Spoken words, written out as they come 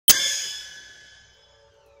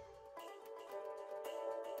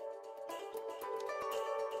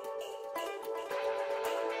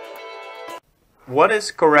what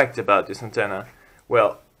is correct about this antenna?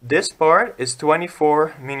 Well, this part is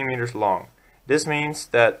 24 millimeters long. This means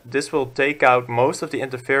that this will take out most of the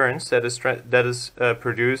interference that is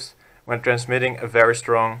produced when transmitting a very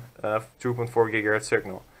strong 2.4 gigahertz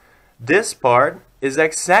signal. This part is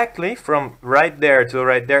exactly from right there to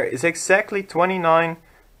right there is exactly 29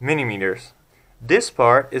 millimeters. This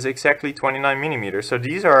part is exactly 29 millimeters. So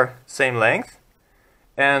these are same length,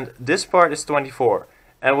 and this part is 24.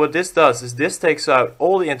 And what this does is this takes out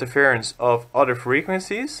all the interference of other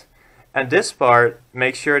frequencies, and this part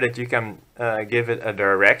makes sure that you can give it a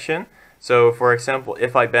direction. So for example,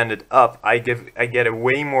 if I bend it up, I get a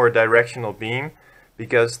way more directional beam,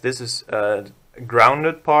 because this is a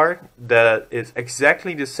grounded part that is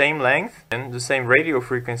exactly the same length and the same radio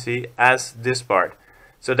frequency as this part.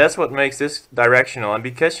 So that's what makes this directional, and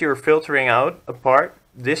because you're filtering out a part,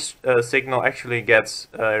 this signal actually gets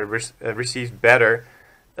received better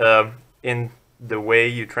in the way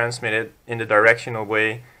you transmit it, in the directional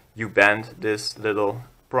way you bend this little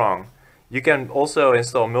prong. You can also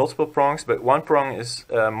install multiple prongs, but one prong is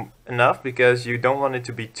enough, because you don't want it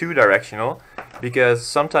to be too directional, because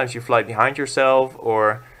sometimes you fly behind yourself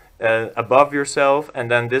or above yourself,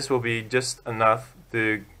 and then this will be just enough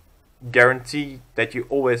to guarantee that you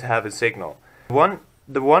always have a signal.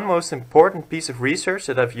 The one most important piece of research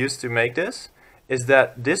that I've used to make this is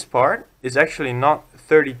that this part is actually not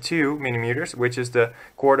 32 millimeters, which is the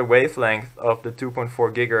quarter wavelength of the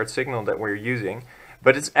 2.4 gigahertz signal that we're using,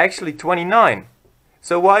 but it's actually 29.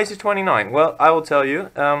 So why is it 29? Well, I will tell you.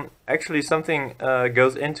 Actually, something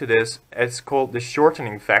goes into this. It's called the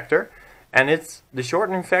shortening factor, and the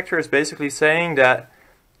shortening factor is basically saying that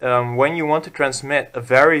when you want to transmit a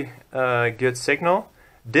very good signal,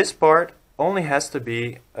 this part only has to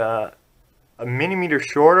be a millimeter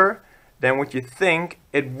shorter than what you think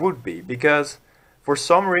it would be, because for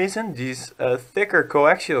some reason these thicker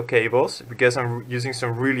coaxial cables, because I'm using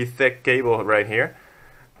some really thick cable right here,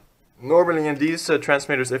 normally in these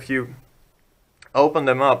transmitters, if you open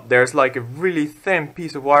them up, there's like a really thin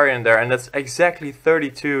piece of wire in there, and that's exactly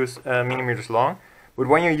 32 millimeters long. But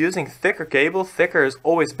when you're using thicker cable, thicker is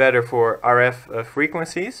always better for RF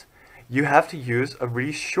frequencies, you have to use a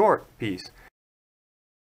really short piece.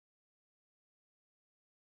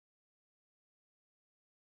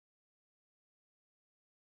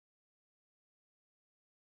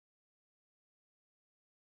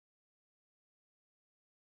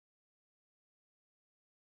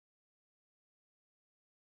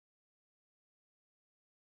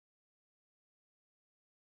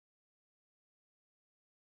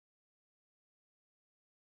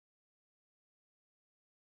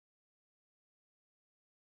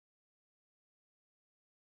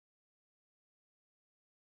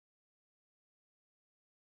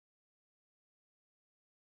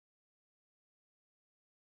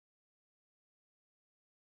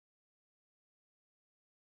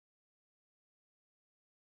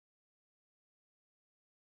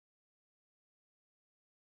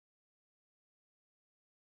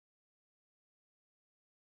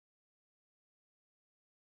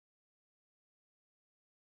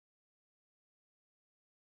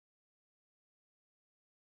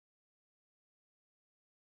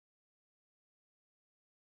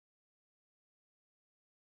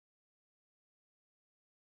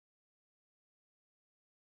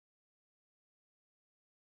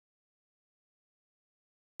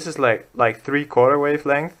 This is like 3/4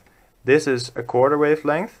 wavelength, this is a quarter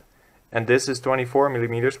wavelength, and this is 24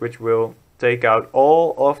 millimeters, which will take out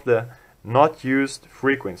all of the not used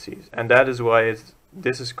frequencies, and that is why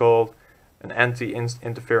this is called an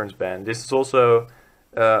anti-interference band. This is also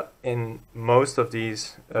in most of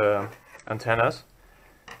these antennas,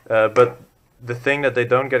 but the thing that they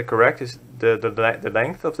don't get correct is the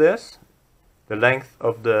length of this, the length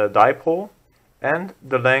of the dipole, and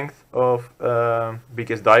the length of,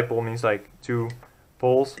 because dipole means like two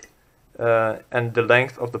poles, and the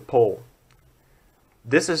length of the pole.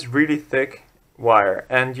 This is really thick wire,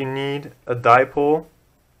 and you need a dipole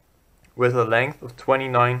with a length of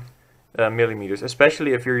 29 millimeters,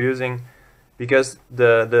 especially if you're using, because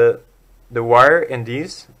the wire in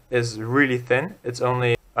these is really thin. It's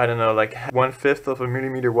only, I don't know, like 1/5 of a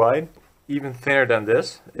millimeter wide, even thinner than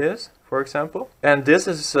this is, for example. And this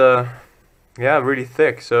is yeah, really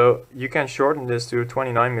thick, so you can shorten this to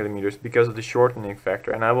 29 millimeters because of the shortening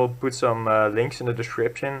factor, and I will put some links in the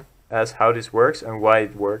description as how this works and why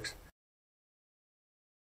it works.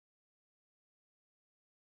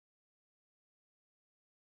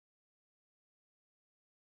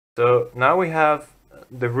 So now we have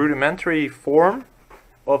the rudimentary form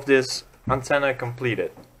of this antenna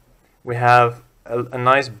completed. We have a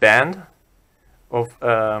nice band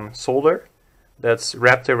solder that's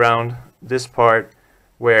wrapped around this part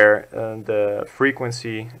where the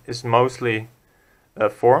frequency is mostly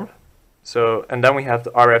formed. So, and then we have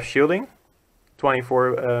the RF shielding,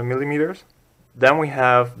 24 millimeters. Then we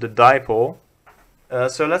have the dipole.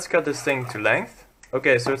 So let's cut this thing to length.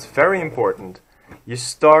 Okay, so it's very important. You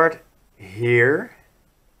start here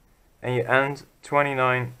and you end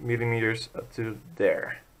 29 millimeters up to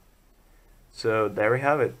there. So there we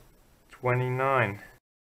have it, 29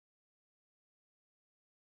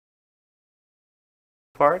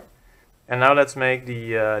 part. And now let's make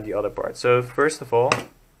the other part. So first of all,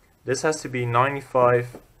 this has to be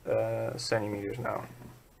 95 centimeters now.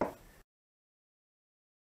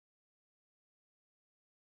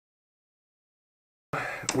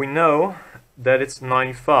 We know that it's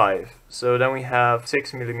 95, so then we have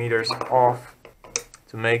 6 millimeters off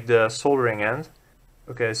to make the soldering end.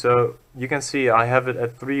 Okay, so you can see I have it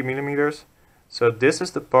at 3 millimeters, so this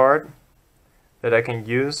is the part that I can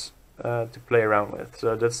use to play around with,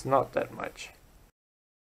 so that's not that much.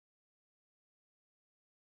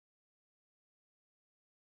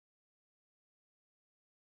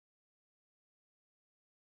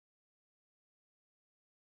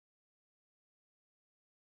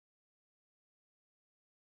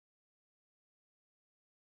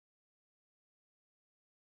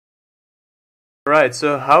 Right,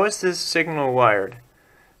 so how is this signal wired?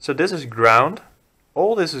 So this is ground,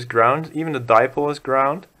 all this is ground, even the dipole is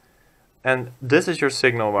ground, and this is your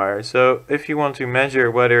signal wire. So if you want to measure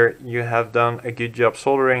whether you have done a good job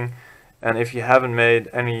soldering, and if you haven't made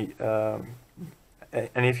any, and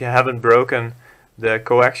if you haven't broken the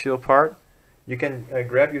coaxial part, you can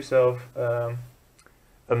grab yourself a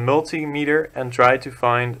multimeter and try to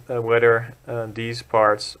find whether these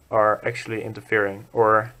parts are actually interfering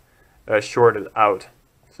or shorted out.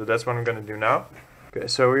 So that's what I'm going to do now. Okay,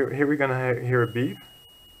 so here we're going to hear a beep.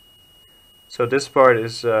 So this part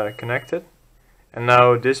is connected, and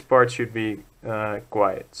now this part should be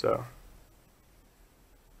quiet. So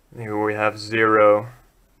here we have 0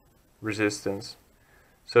 resistance.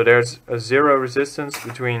 So there's a 0 resistance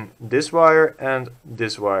between this wire and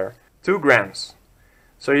this wire. 2 grams.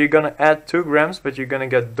 So you're going to add 2 grams, but you're going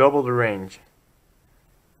to get double the range.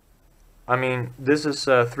 I mean, this is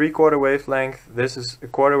a 3/4 wavelength, this is a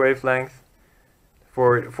 1/4 wavelength.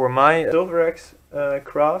 For my Silverex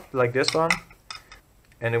craft, like this one,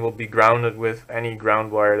 and it will be grounded with any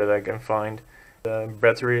ground wire that I can find. The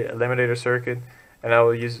battery eliminator circuit, and I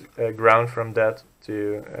will use ground from that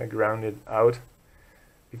to ground it out,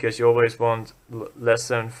 because you always want less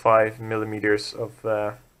than 5 millimeters of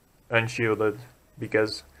unshielded,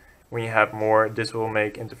 because when you have more, this will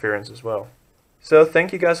make interference as well. So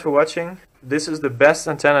thank you guys for watching. This is the best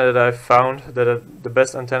antenna that I've found, the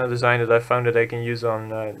best antenna design that I've found that I can use on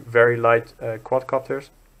very light quadcopters.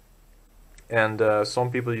 And some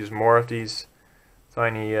people use more of these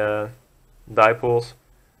tiny dipoles,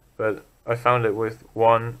 but I found it with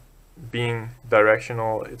one being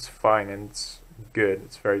directional, it's fine and it's good,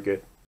 it's very good.